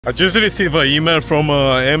I just received an email from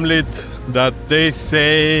Emlid that they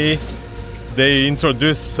say they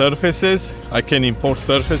introduce surfaces. I can import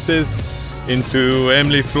surfaces into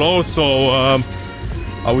Emlid Flow, so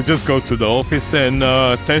I will just go to the office and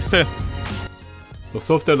test it. The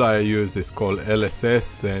software that I use is called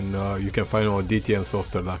LSS, and you can find it on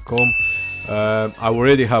dtmsoftware.com. I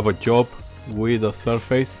already have a job with a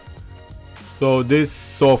surface. So this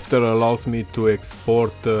software allows me to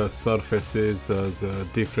export surfaces as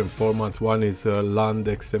different formats. One is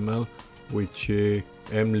LandXML, which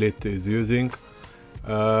Emlid is using.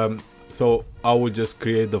 So I will just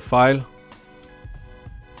create the file.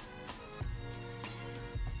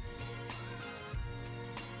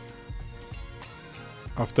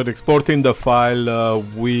 After exporting the file,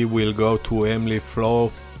 we will go to Emlid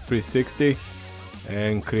Flow 360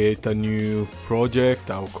 and create a new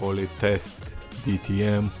project. I'll call it test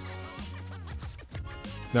DTM.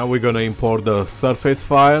 Now we're gonna import the surface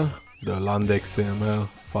file, the LandXML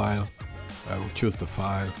file. I will choose the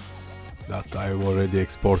file that I already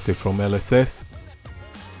exported from LSS.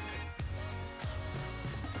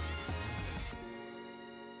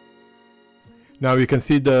 Now you can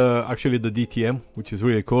see the DTM, which is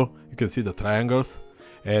really cool. You can see the triangles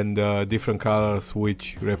and different colors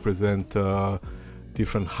which represent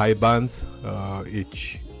different high bands.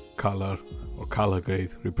 Each color or color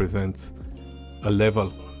grade represents a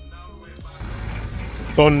level.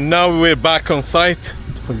 So now we're back on site.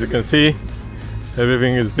 As you can see,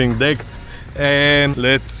 everything is being dug, and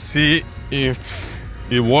let's see if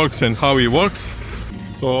it works and how it works.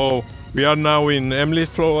 So we are now in Emlid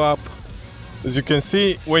Flow app. As you can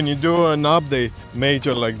see, when you do an update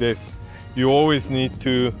major like this, you always need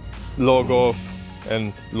to log off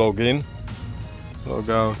and log in.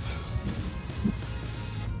 Log out,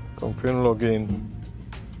 confirm login.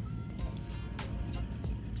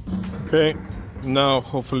 Okay, now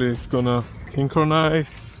hopefully it's gonna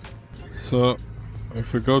synchronize. So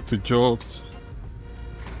if we go to jobs,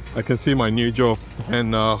 I can see my new job,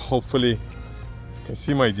 and hopefully I can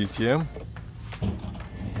see my DTM.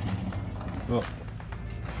 Oh,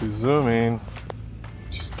 if you zoom in,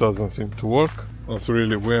 it just doesn't seem to work. That's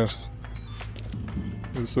really weird.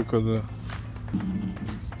 Let's look at the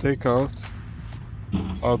stakeout,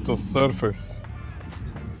 auto surface.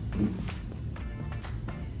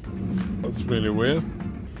 That's really weird.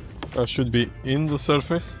 That should be in the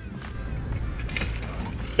surface.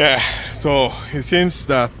 Yeah, so it seems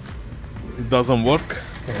that it doesn't work,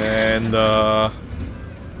 and I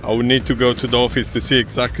will need to go to the office to see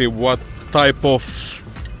exactly what type of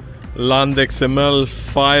LandXML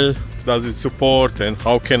file does it support and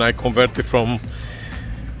how can I convert it from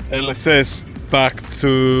LSS back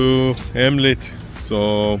to Emlid.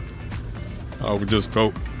 So I will just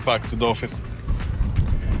go back to the office.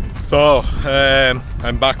 So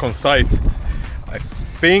I'm back on site. I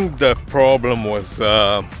think the problem was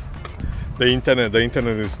the internet. The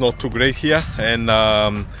internet is not too great here, and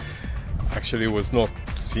actually was not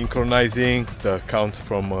synchronizing the accounts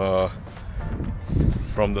from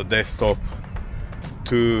the desktop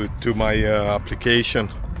to my application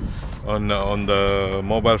on the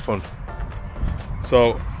mobile phone.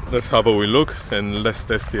 So let's have a wee look and let's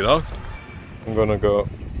test it out. I'm gonna go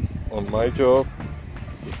on my job.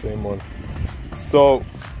 It's the same one. So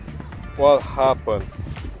what happened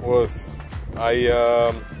was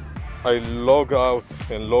I log out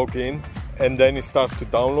and log in, and then it starts to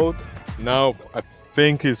download. Now I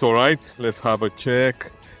think it's all right. Let's have a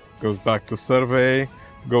check. Goes back to survey.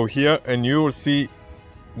 Go here, and you will see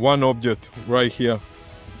one object right here.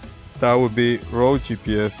 That would be road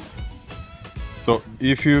GPS. So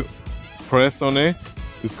if you press on it,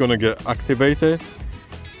 it's gonna get activated,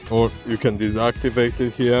 or you can deactivate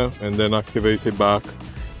it here and then activate it back.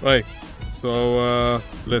 Right, so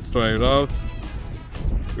let's try it out.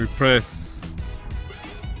 We press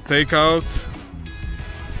stakeout,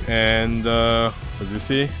 and as you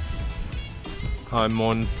see, I'm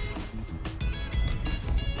on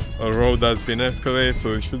a road that's been excavated,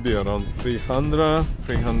 so it should be around 300,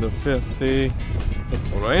 350.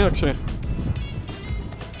 That's alright actually.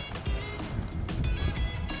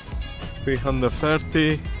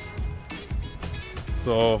 330.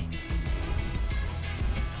 So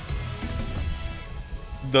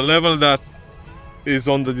the level that is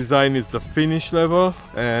on the design is the finish level,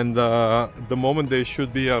 and at the moment they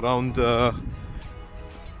should be around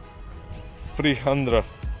 300.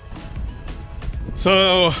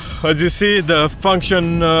 So as you see, the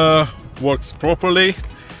function works properly.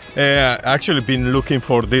 Actually been looking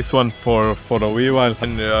for this one for a wee while,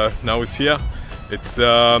 and now it's here. It's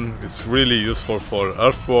really useful for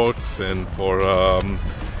earthworks and for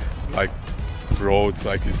like roads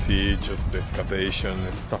like you see, just excavation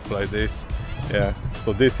and stuff like this. Yeah,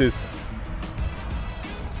 so this is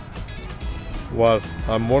what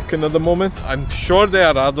I'm working at the moment. I'm sure there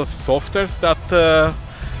are other softwares that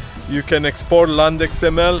you can export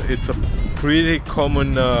LandXML. It's a pretty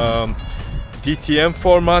common TTM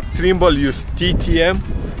format. Trimble use TTM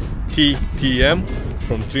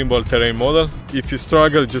from Trimble Terrain Model. If you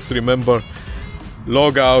struggle, just remember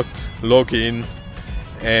log out, log in,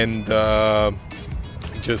 and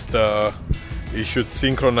it should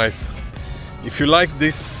synchronize. If you like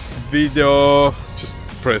this video, just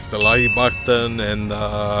press the like button and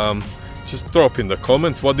just drop in the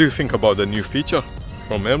comments what do you think about the new feature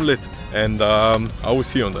from Emlid, and I will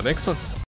see you on the next one.